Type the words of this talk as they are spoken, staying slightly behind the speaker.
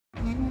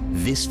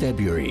This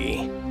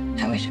February.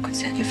 I wish I could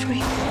set you free.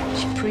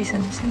 Your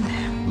prison's in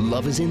there.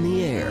 Love is in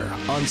the Air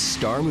on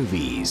Star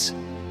Movies.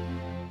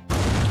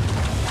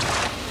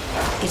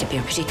 He'd be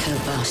a pretty cold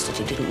bastard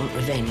who didn't want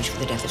revenge for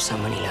the death of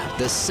someone he loved.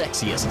 The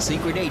sexiest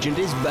secret agent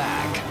is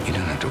back. You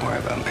don't have to worry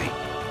about me.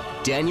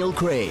 Daniel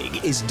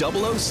Craig is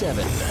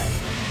 007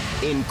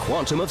 in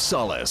Quantum of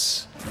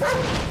Solace.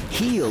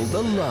 Heal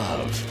the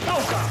Love.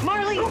 Oh, God,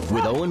 Marley!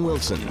 With Owen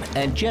Wilson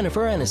and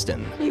Jennifer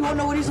Aniston. You won't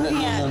know what he's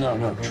looking at.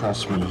 No,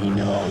 trust me, he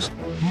knows.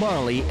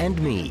 Marley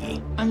and Me.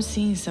 I'm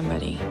seeing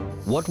somebody.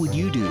 What would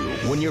you do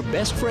when your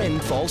best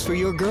friend falls for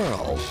your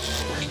girl?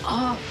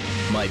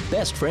 My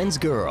Best Friend's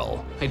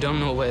Girl. I don't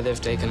know where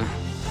they've taken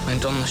her.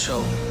 Went on the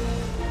show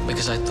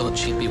because I thought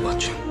she'd be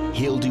watching.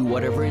 He'll do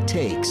whatever it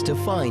takes to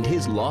find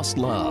his lost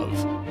love.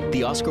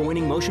 The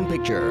Oscar-winning motion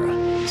picture,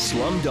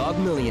 Slumdog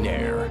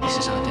Millionaire. This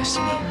is our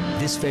destiny.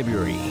 This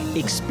February,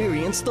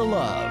 experience the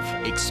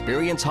love.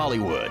 Experience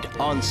Hollywood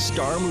on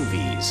Star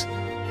Movies.